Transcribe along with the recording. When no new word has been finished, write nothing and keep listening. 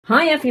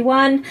Hi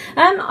everyone,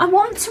 I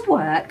want to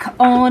work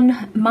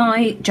on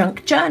my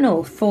junk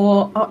journal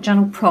for art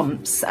journal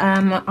prompts.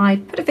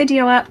 I put a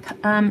video up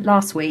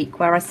last week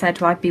where I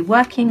said I'd be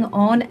working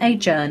on a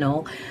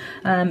journal,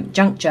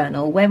 junk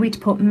journal, where we'd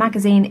put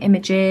magazine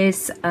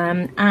images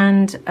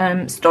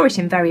and store it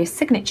in various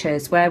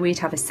signatures, where we'd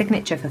have a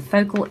signature for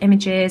focal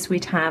images,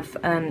 we'd have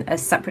a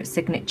separate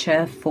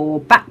signature for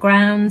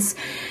backgrounds.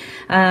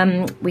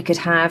 We could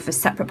have a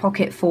separate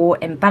pocket for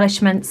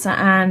embellishments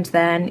and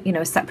then,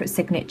 a separate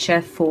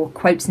signature for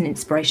quotes and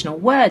inspirational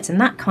words and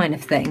that kind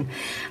of thing.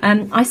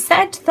 I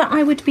said that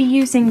I would be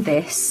using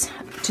this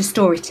to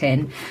store it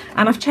in,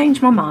 and I've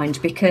changed my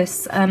mind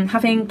because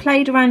having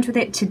played around with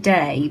it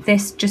today,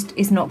 this just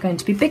is not going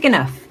to be big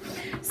enough.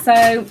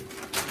 So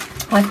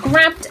I've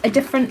grabbed a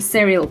different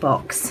cereal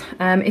box.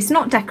 It's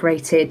not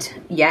decorated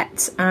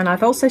yet, and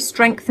I've also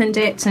strengthened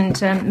it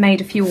and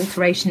made a few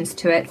alterations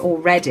to it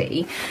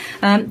already.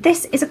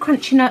 This is a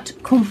Crunchy Nut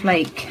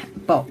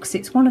cornflake box.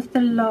 It's one of the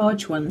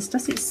large ones.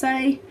 Does it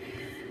say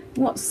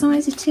what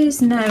size it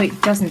is? No,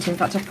 it doesn't. In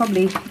fact, I've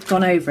probably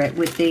gone over it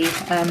with the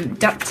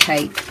duct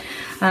tape.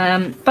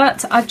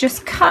 But I've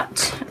just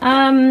cut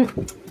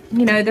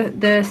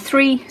the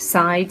three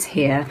sides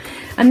here,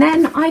 and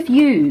then I've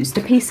used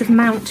a piece of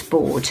mount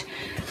board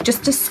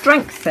just to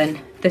strengthen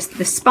the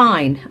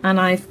spine, and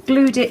I've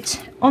glued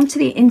it onto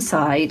the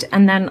inside,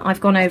 and then I've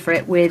gone over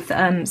it with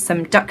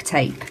some duct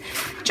tape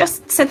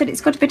just so that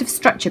it's got a bit of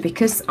structure,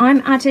 because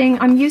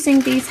I'm using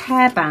these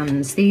hair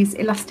bands, these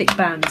elastic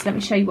bands. Let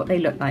me show you what they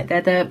look like.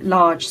 They're the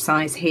large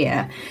size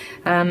here,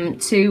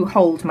 to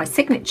hold my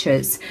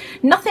signatures.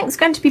 Nothing's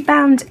going to be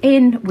bound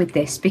in with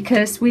this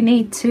because we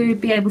need to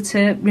be able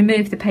to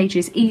remove the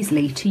pages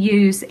easily to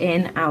use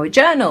in our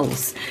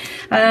journals.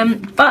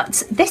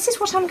 But this is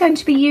what I'm going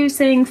to be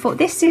using for,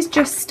 this is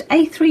just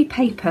A3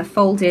 paper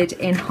folded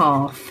in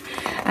half.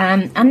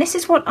 And this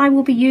is what I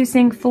will be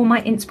using for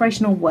my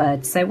inspirational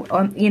words, so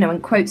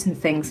and quotes and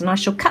things, and I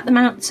shall cut them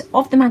out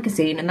of the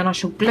magazine and then I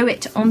shall glue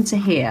it onto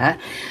here.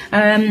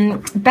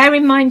 Bear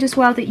in mind as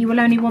well that you will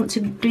only want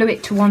to glue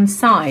it to one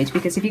side,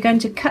 because if you're going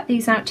to cut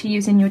these out to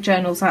use in your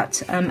journals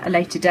at a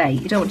later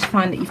date, you don't want to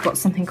find that you've got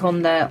something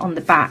on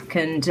the back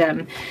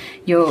and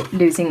you're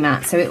losing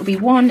that. So it'll be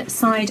one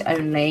side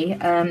only,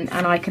 and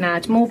I can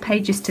add more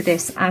pages to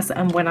this as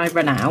and when I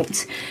run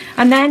out.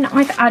 And then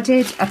I've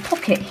added a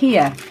pocket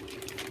here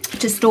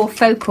to store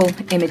focal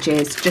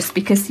images, just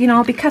because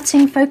I'll be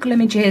cutting focal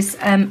images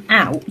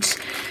out,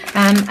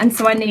 and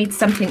so I need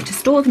something to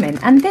store them in.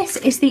 And this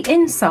is the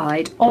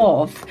inside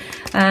of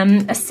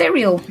a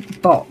cereal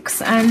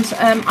box, and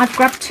I've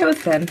grabbed two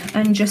of them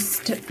and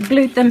just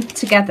glued them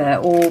together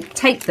or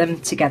taped them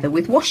together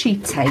with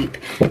washi tape.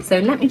 So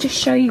let me just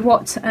show you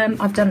what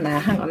I've done there.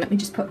 Hang on, let me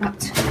just put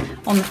that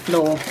on the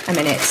floor a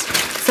minute.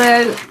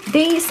 So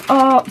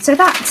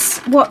that's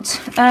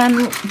what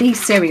the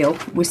cereal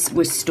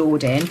was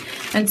stored in,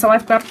 and so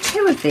I've grabbed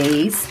two of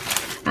these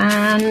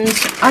and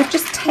I've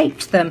just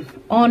taped them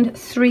on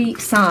three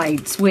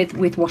sides with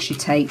washi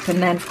tape,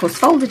 and then of course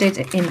folded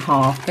it in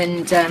half,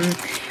 and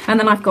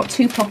then I've got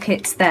two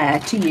pockets there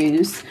to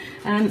use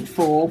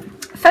for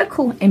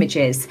focal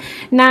images.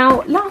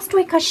 Now, last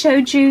week I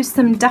showed you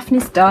some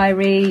Daphne's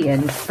Diary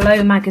and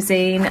Flow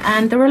magazine,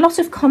 and there were a lot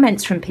of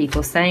comments from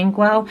people saying,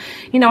 well,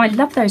 I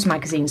love those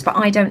magazines, but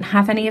I don't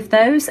have any of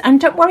those. And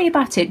don't worry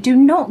about it. Do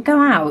not go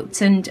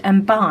out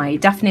and buy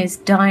Daphne's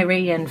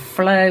Diary and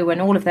Flow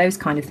and all of those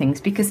kind of things,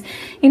 because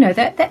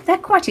they're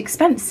quite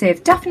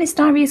expensive. Daphne's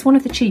Diary is one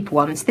of the cheaper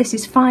ones. This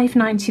is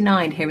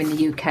 £5.99 here in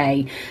the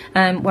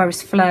UK,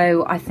 whereas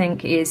Flow I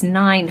think is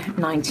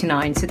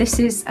 £9.99. So this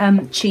is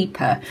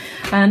cheaper.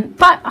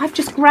 But I've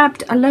just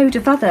grabbed a load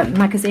of other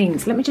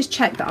magazines. Let me just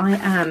check that I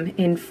am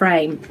in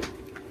frame.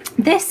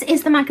 This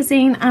is the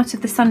magazine out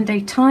of the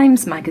Sunday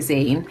Times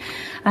magazine,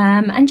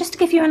 and just to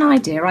give you an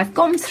idea, I've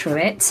gone through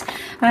it,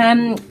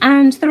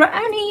 and there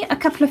are only a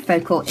couple of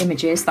focal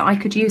images that I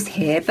could use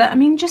here, but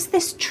just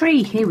this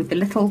tree here with the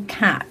little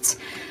cat.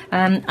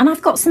 And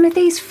I've got some of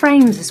these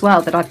frames as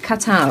well that I've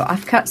cut out.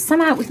 I've cut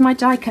some out with my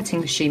die cutting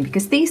machine,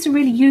 because these are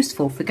really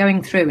useful for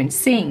going through and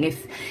seeing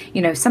if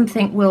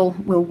something will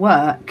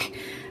work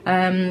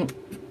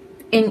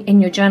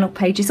in your journal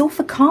pages, or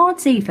for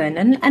cards even.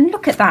 And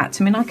look at that.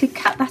 I could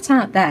cut that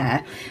out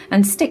there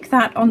and stick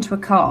that onto a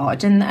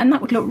card, and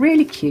that would look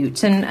really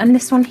cute. And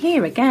this one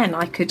here again,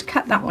 I could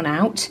cut that one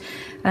out,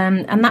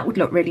 and that would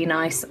look really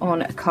nice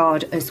on a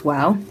card as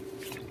well.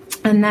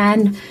 And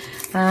then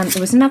there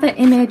was another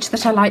image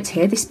that I liked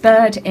here, this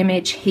bird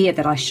image here,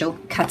 that I shall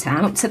cut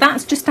out. So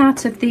that's just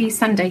out of the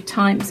Sunday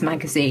Times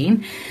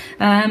magazine.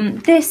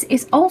 This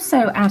is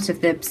also out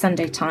of the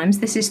Sunday Times.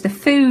 This is the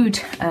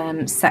food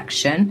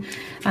section,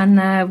 and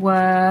there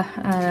were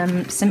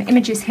some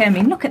images here.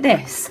 Look at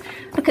this.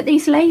 look at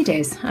these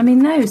ladies. I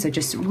mean, those are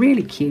just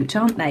really cute,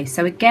 aren't they?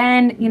 So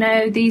again, you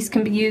know, these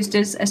can be used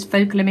as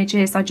focal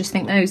images. I just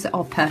think those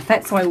are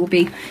perfect, so I will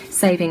be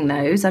saving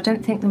those. I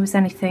don't think there was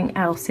anything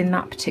else in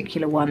that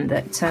particular one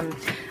that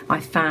I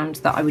found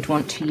that I would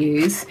want to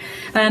use.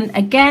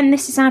 Again,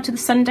 this is out of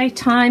the Sunday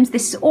Times.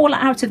 This is all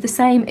out of the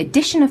same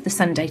edition of the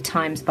Sunday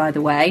Times, by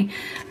the way.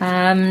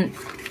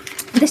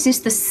 This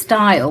is the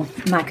Style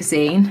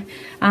magazine,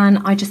 and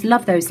I just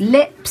love those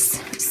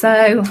lips.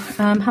 So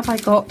have I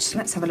got,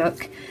 let's have a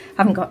look. I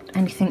haven't got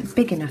anything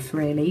big enough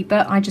really,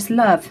 but I just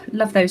love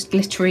those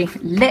glittery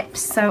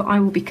lips. So I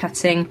will be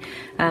cutting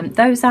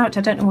those out.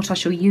 I don't know what I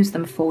shall use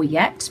them for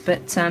yet,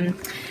 but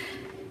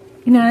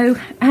you know,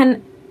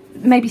 and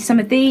maybe some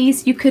of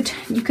these you could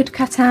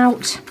cut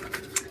out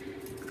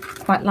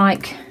quite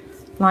like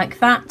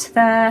that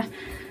there.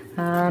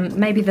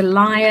 Maybe the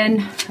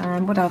lion.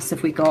 What else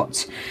have we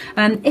got?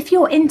 If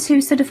you're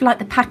into sort of like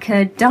the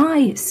Packer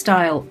die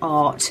style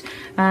art,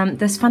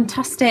 there's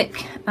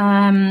fantastic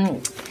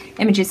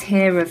images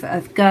here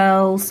of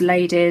girls,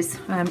 ladies.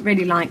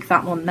 Really like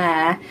that one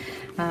there.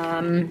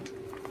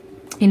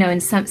 You know,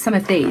 in some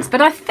of these.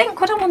 But I think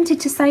what I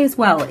wanted to say as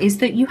well is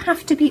that you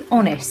have to be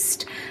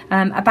honest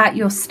about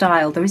your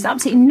style. There is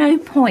absolutely no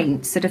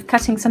point sort of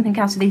cutting something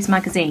out of these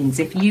magazines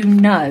if you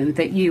know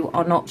that you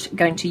are not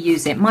going to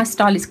use it. My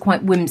style is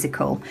quite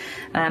whimsical,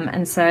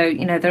 and so,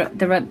 you know,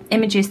 there are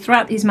images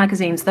throughout these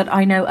magazines that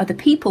I know other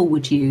people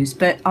would use,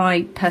 but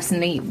I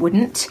personally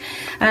wouldn't.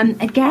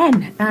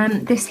 Again,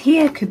 this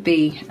here could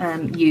be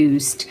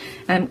used.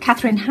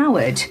 Catherine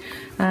Howard.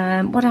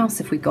 What else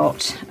have we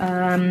got?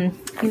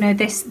 You know,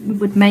 this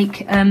would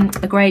make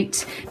a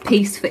great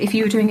piece for if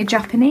you were doing a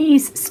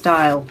Japanese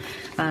style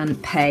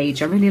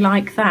page. I really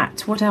like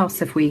that. What else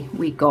have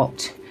we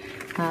got?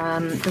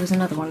 There was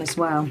another one as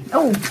well.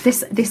 Oh,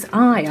 this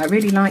eye. I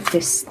really like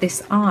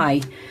this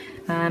eye.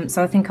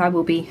 So I think I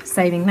will be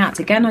saving that.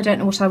 Again, I don't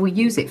know what I will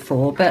use it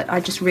for, but I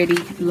just really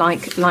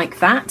like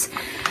that.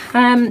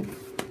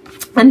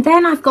 And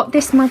then I've got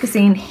this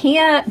magazine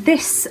here.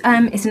 This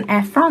is an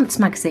Air France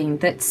magazine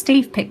that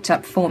Steve picked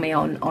up for me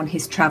on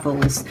his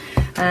travels.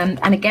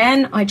 And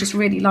again, I just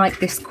really like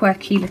this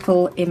quirky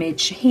little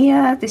image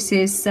here. This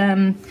is,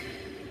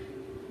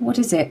 what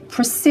is it?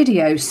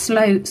 Presidio,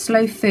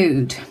 slow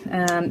food.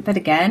 But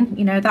again,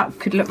 you know, that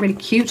could look really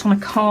cute on a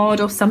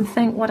card or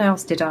something. What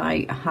else did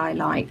I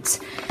highlight?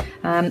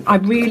 I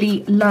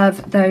really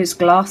love those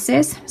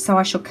glasses, so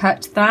I shall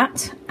cut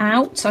that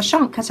out. I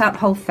shan't cut out the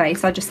whole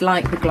face, I just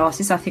like the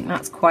glasses. I think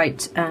that's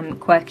quite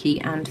quirky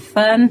and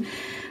fun.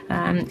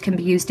 Can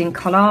be used in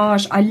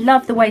collage. I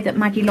love the way that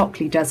Maggie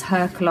Lockley does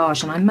her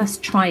collage, and I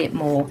must try it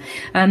more.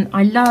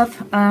 I love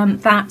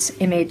that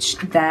image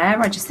there.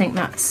 I just think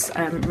that's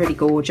really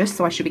gorgeous,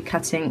 so I should be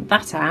cutting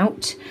that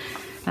out.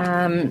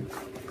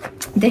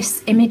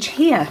 This image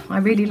here, I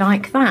really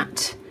like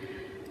that.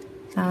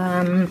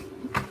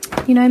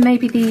 You know,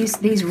 maybe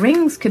these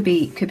rings could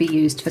be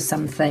used for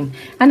something.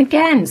 And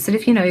again, sort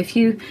of, you know, if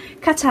you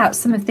cut out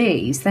some of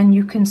these, then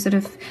you can sort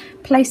of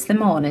place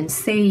them on and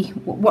see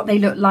what they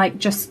look like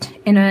just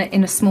in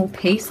a small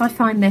piece. I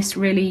find this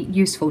really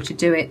useful to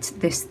do it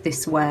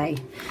this way.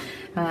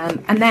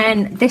 And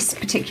then this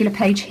particular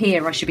page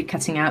here I should be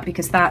cutting out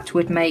because that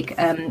would make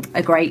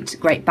a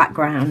great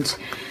background.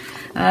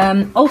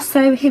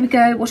 Also, here we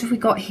go, what have we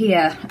got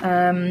here?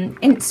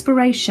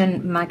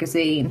 Inspiration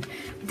magazine.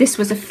 This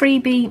was a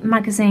freebie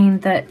magazine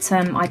that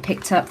I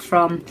picked up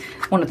from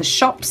one of the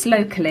shops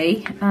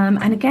locally,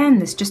 and again,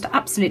 there's just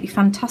absolutely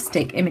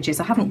fantastic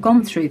images. I haven't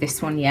gone through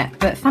this one yet,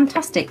 but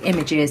fantastic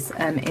images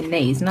in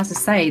these. And as I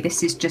say,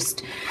 this is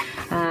just,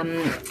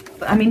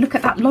 I mean, look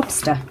at that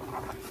lobster.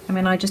 I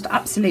mean, I just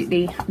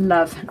absolutely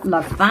love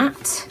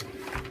that.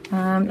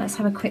 Let's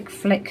have a quick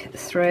flick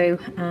through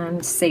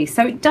and see.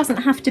 So it doesn't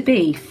have to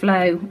be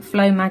Flow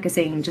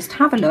magazine. Just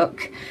have a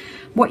look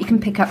what you can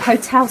pick up.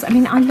 Hotels. I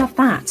mean, I love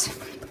that.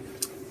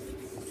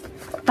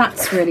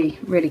 That's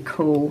really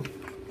cool.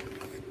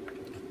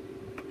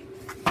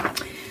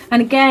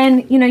 And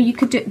again, you know, you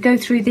could go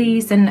through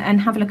these and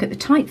have a look at the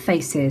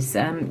typefaces.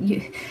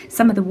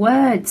 Some of the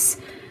words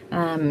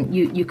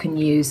you can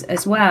use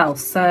as well.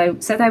 So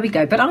there we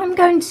go. But I'm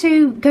going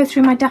to go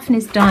through my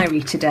Daphne's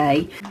diary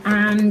today,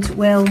 and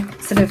we'll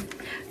sort of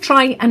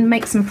try and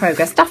make some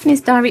progress. Daphne's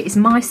diary is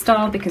my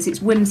style because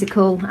it's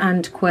whimsical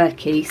and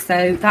quirky,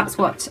 so that's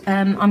what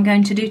I'm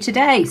going to do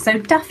today. So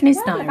Daphne's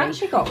diary. I've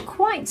actually got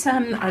quite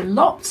a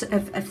lot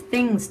of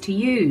things to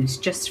use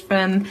just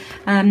from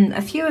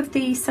a few of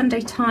the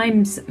Sunday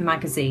Times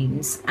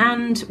magazines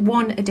and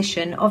one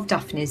edition of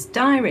Daphne's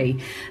diary.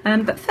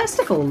 But first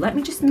of all, let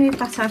me just move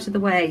that out of the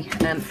way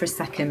for a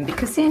second,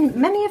 because in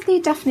many of the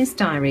Daphne's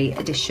diary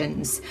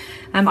editions,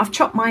 I've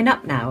chopped mine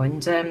up now,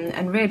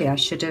 and really I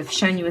should have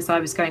shown you as I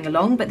was going going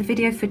along, but the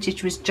video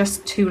footage was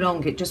just too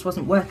long. It just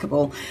wasn't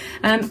workable.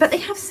 But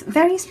they have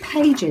various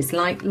pages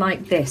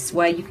like this,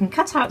 where you can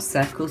cut out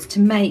circles to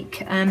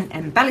make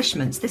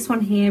embellishments. This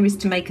one here is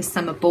to make a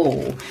summer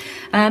ball.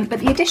 But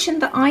the edition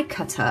that I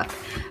cut up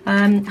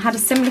had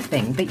a similar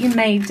thing, but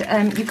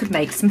you could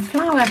make some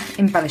flower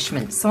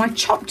embellishments. So I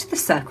chopped the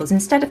circles.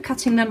 Instead of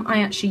cutting them,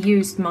 I actually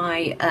used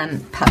my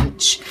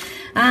punch.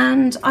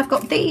 And I've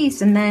got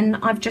these, and then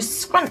I've just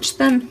scrunched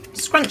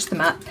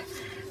them up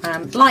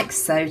like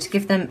so, to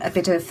give them a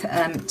bit of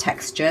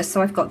texture.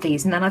 So I've got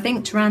these, and then I've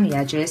inked around the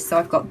edges, so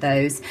I've got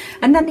those.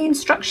 And then the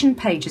instruction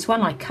page as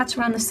well, I cut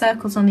around the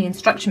circles on the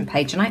instruction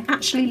page, and I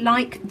actually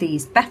like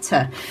these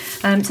better.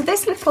 So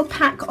this little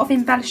pack of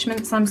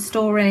embellishments I'm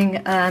storing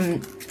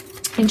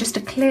in just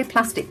a clear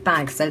plastic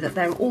bag, so that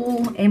they're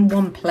all in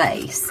one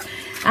place.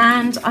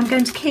 And I'm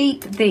going to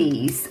keep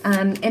these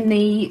in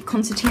the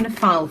concertina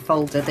file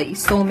folder that you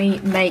saw me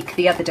make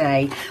the other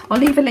day. I'll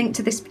leave a link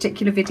to this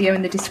particular video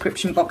in the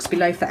description box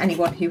below for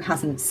anyone who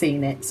hasn't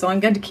seen it. So I'm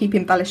going to keep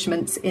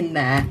embellishments in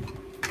there.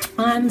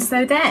 And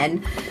so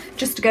then,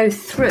 just to go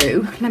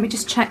through, let me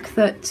just check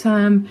that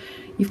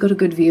you've got a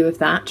good view of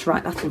that.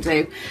 Right, that'll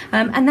do.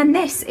 And then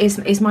this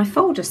is my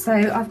folder. So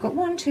I've got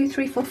 1, 2,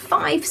 3, 4,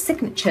 5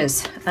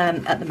 signatures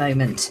at the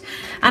moment.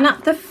 And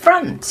at the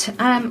front,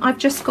 I've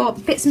just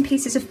got bits and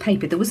pieces of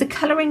paper. There was a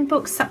colouring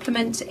book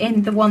supplement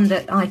in the one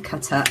that I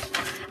cut up.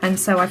 And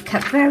so I've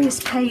kept various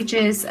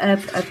pages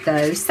of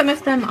those. Some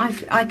of them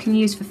I can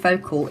use for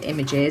focal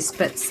images,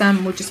 but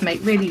some will just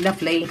make really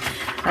lovely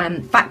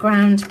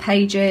background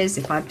pages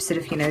if I sort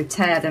of, you know,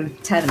 tear them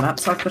up.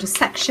 So I've got a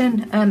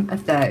section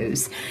of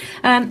those.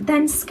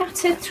 Then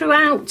scattered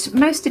throughout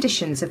most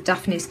editions of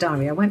Daphne's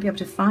Diary. I won't be able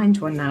to find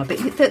one now, but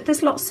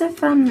there's lots of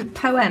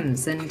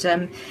poems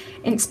and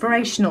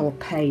inspirational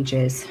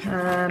pages.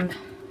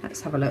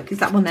 Let's have a look. Is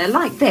that one there?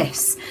 Like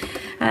this.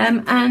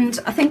 And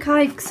I think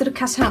I sort of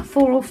cut out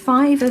 4 or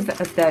 5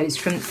 of those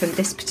from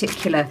this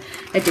particular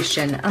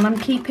edition, and I'm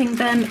keeping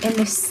them in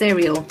this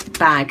cereal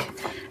bag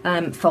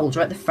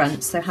folder at the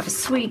front. So have a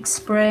sweet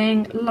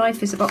spring,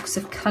 life is a box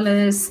of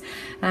colours,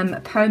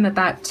 a poem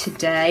about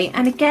today.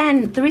 And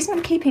again, the reason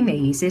I'm keeping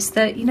these is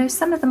that, you know,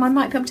 some of them I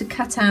might be able to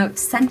cut out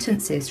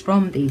sentences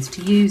from these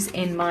to use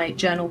in my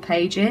journal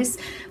pages.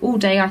 All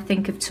day I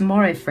think of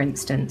tomorrow, for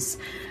instance.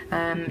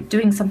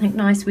 Doing something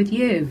nice with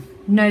you,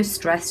 no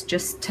stress,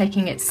 just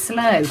taking it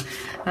slow,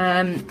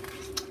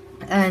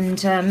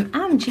 and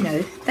you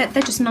know,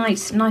 they're just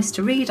nice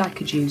to read. I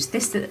could use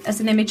this as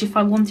an image if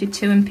I wanted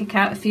to, and pick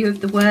out a few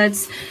of the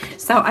words.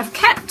 So I've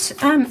kept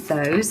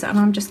those, and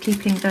I'm just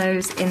keeping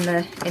those in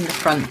the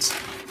front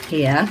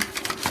here.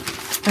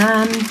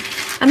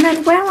 And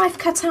then where I've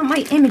cut out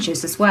my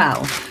images as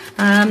well,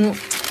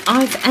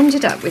 I've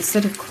ended up with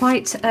sort of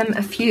quite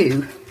a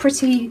few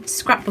pretty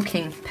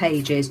scrapbooking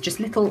pages, just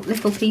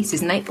little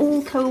pieces, and they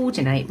all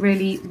coordinate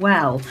really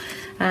well.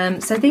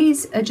 So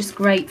these are just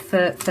great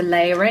for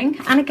layering,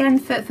 and again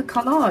for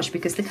collage,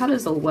 because the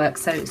colours all work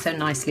so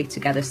nicely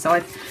together.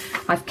 So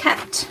I've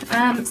kept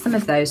some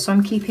of those, so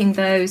I'm keeping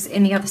those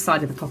in the other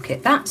side of the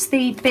pocket. That's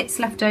the bits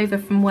left over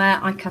from where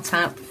I cut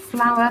out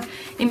flower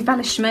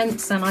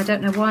embellishments, and I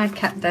don't know why I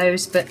kept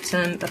those, but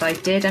I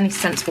did. Any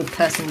sensible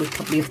person would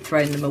probably have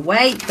thrown them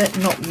away, but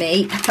not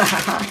me.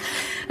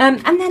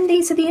 And then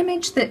these are the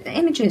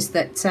images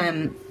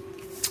that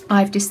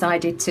I've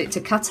decided to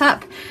cut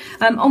up.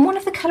 On one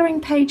of the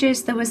colouring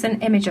pages there was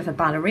an image of a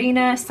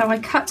ballerina, so I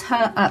cut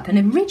her up,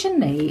 and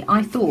originally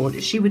I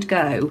thought she would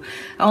go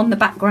on the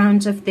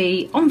background of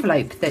the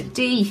envelope that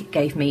Dee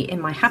gave me in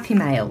my Happy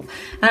Mail.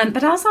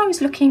 But as I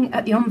was looking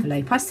at the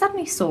envelope, I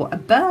suddenly saw a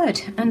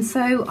bird, and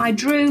so I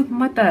drew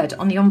my bird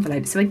on the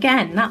envelope. So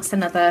again, that's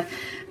another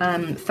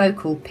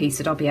focal piece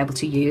that I'll be able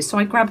to use. So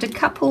I grabbed a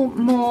couple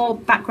more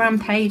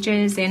background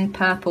pages in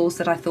purples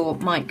that I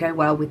thought might go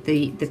well with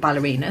the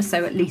ballerina,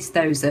 so at least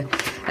those are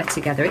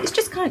together. It's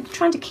just kind of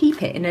trying to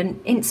keep it in an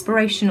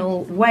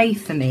inspirational way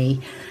for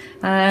me.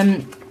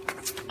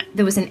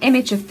 There was an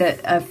image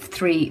of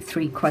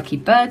three quirky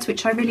birds,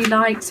 which I really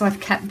liked, so I've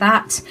kept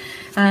that.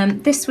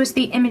 This was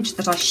the image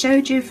that I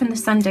showed you from the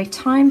Sunday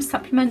Times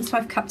supplement, so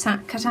I've cut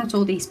out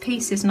all these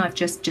pieces, and I've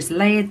just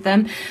layered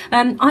them.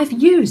 I've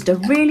used a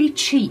really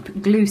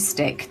cheap glue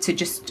stick to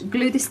just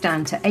glue this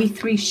down to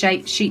A3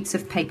 shaped sheets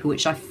of paper,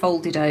 which I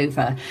folded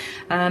over.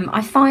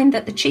 I find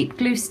that the cheap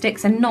glue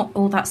sticks are not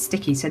all that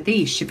sticky, so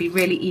these should be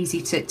really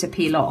easy to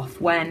peel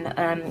off when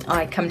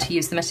I come to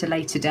use them at a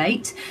later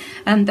date.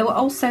 There were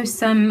also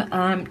some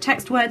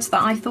text words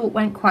that I thought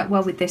went quite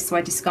well with this, so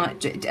I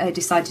decided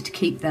to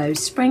keep those.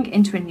 Spring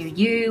into a new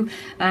you,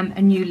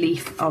 a new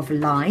leaf of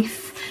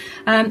life.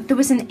 There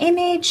was an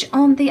image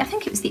on I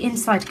think it was the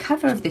inside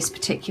cover of this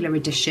particular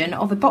edition,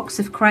 of a box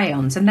of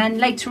crayons, and then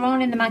later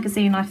on in the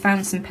magazine I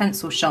found some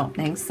pencil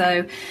sharpening,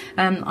 so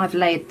I've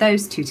layered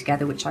those two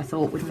together, which I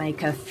thought would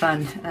make a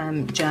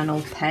fun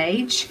journal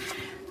page.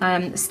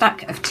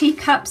 stack of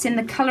teacups in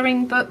the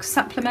colouring book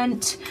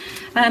supplement.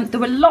 There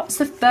were lots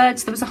of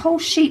birds. There was a whole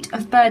sheet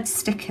of bird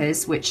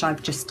stickers which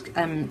I've just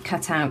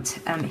cut out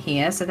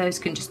here, so those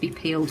can just be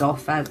peeled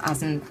off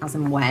as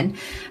and when.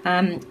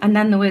 And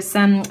then there was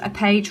a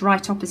page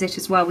right opposite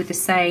as well with the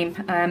same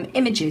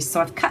images,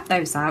 so I've cut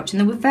those out, and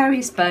there were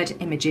various bird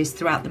images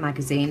throughout the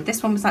magazine.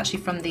 This one was actually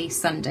from the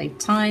Sunday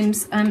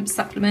Times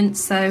supplement,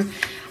 so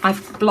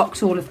I've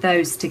blocked all of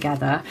those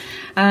together.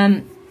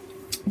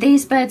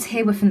 These birds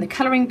here were from the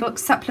colouring book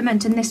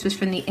supplement, and this was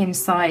from the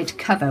inside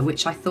cover,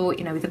 which I thought,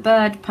 you know, with a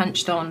bird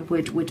punched on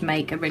would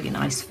make a really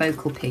nice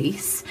focal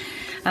piece.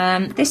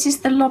 This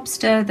is the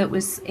lobster that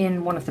was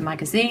in one of the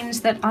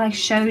magazines that I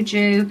showed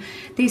you.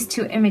 These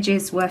two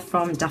images were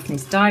from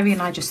Daphne's diary,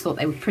 and I just thought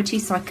they were pretty,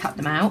 so I cut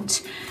them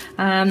out.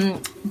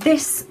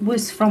 This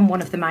was from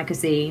one of the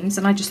magazines,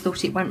 and I just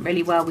thought it went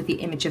really well with the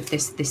image of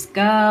this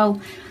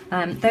girl.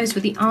 Those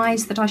were the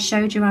eyes that I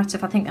showed you out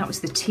of, I think that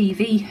was the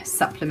TV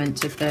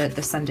supplement of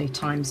the Sunday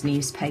Times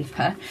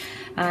newspaper.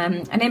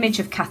 An image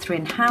of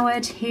Catherine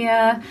Howard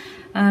here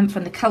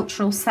from the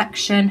cultural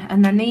section,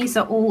 and then these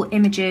are all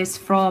images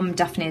from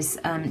Daphne's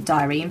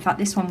diary. In fact,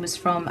 this one was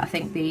from, I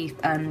think, the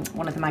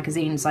one of the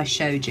magazines I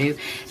showed you.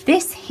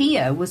 This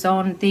here was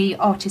on the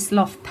Artist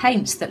Loft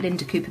paints that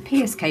Linda Cooper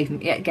Pierce gave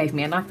me,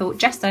 and I thought,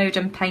 gessoed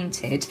and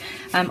painted,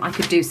 I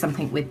could do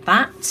something with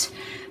that.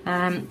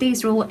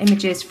 These are all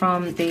images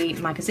from the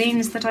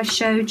magazines that I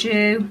showed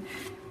you,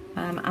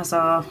 as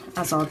are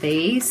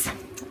these.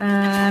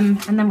 And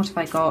then what have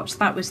I got?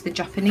 That was the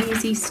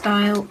Japanesey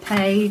style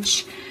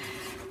page.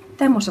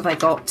 Then what have I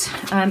got?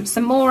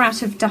 Some more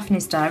out of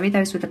Daphne's diary.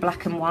 Those were the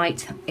black and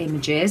white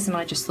images, and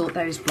I just thought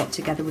those blocked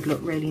together would look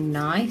really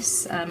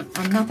nice.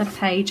 Another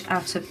page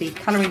out of the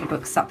colouring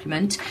book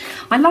supplement.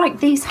 I like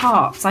these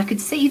hearts. I could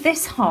see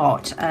this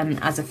heart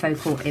as a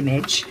focal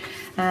image.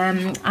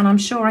 And I'm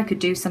sure I could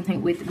do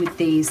something with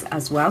these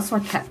as well, so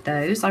I kept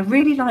those. I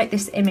really like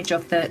this image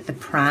of the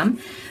pram,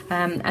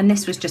 and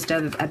this was just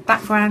a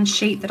background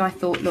sheet that I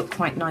thought looked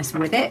quite nice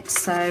with it,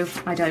 so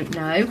I don't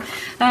know.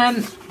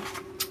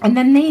 And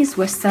then these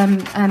were some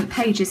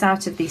pages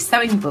out of the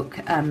sewing book,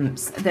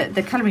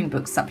 the colouring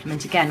book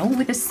supplement, again, all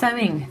with a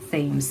sewing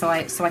theme, so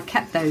I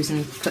kept those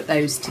and put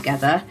those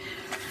together.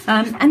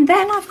 And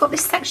then I've got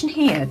this section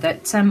here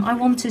that I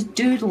wanted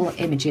doodle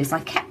images.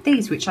 I kept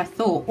these, which I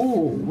thought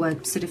all were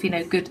sort of, you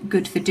know,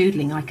 good for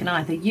doodling. I can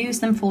either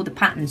use them for the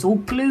patterns or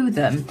glue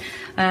them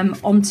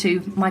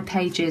onto my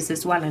pages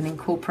as well, and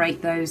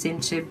incorporate those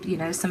into, you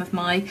know, some of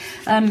my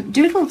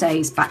doodle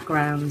days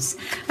backgrounds.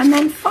 And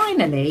then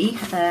finally,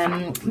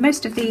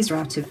 most of these are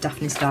out of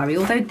Daphne's diary,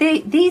 although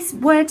these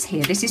words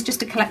here, this is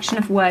just a collection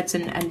of words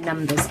and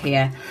numbers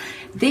here.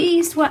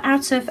 These were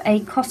out of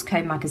a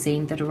Costco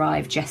magazine that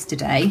arrived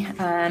yesterday,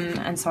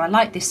 and so I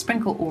like this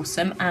Sprinkle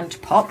Awesome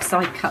and Pop, so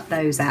I cut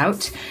those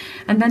out.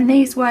 And then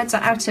these words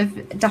are out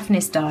of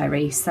Daphne's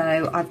diary,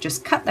 so I've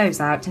just cut those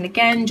out, and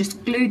again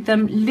just glued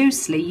them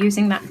loosely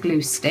using that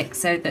glue stick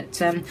so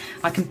that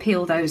I can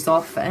peel those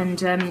off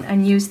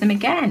and use them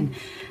again.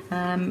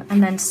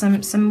 And then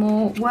some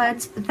more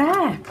words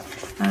there,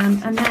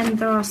 and then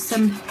there are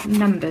some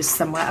numbers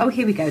somewhere. Oh,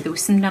 here we go. There were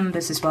some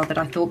numbers as well that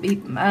I thought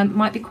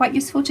might be quite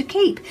useful to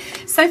keep.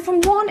 So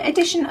from one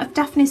edition of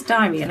Daphne's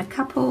diary and a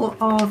couple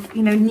of,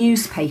 you know,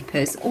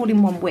 newspapers all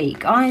in 1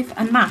 week, I've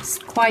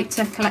amassed quite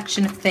a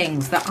collection of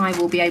things that I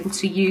will be able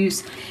to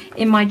use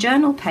in my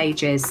journal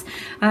pages.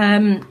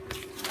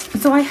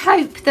 So I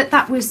hope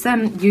that was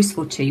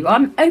useful to you.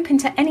 I'm open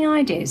to any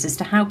ideas as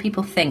to how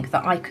people think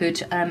that I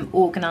could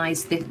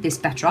organise this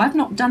better. I've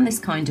not done this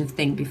kind of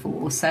thing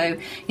before, so,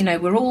 you know,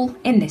 we're all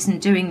in this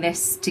and doing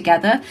this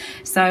together.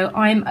 So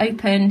I'm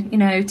open, you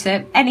know,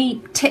 to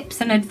any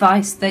tips and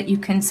advice that you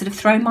can sort of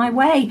throw my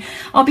way.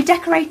 I'll be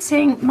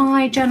decorating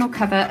my journal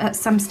cover at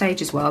some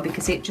stage as well,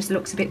 because it just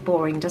looks a bit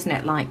boring, doesn't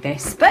it, like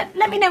this? But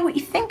let me know what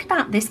you think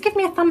about this. Give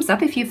me a thumbs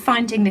up if you're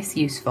finding this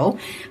useful,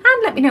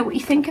 and let me know what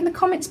you think in the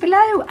comments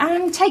below.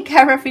 And take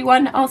care,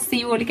 everyone. I'll see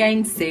you all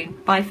again soon.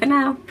 Bye for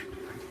now.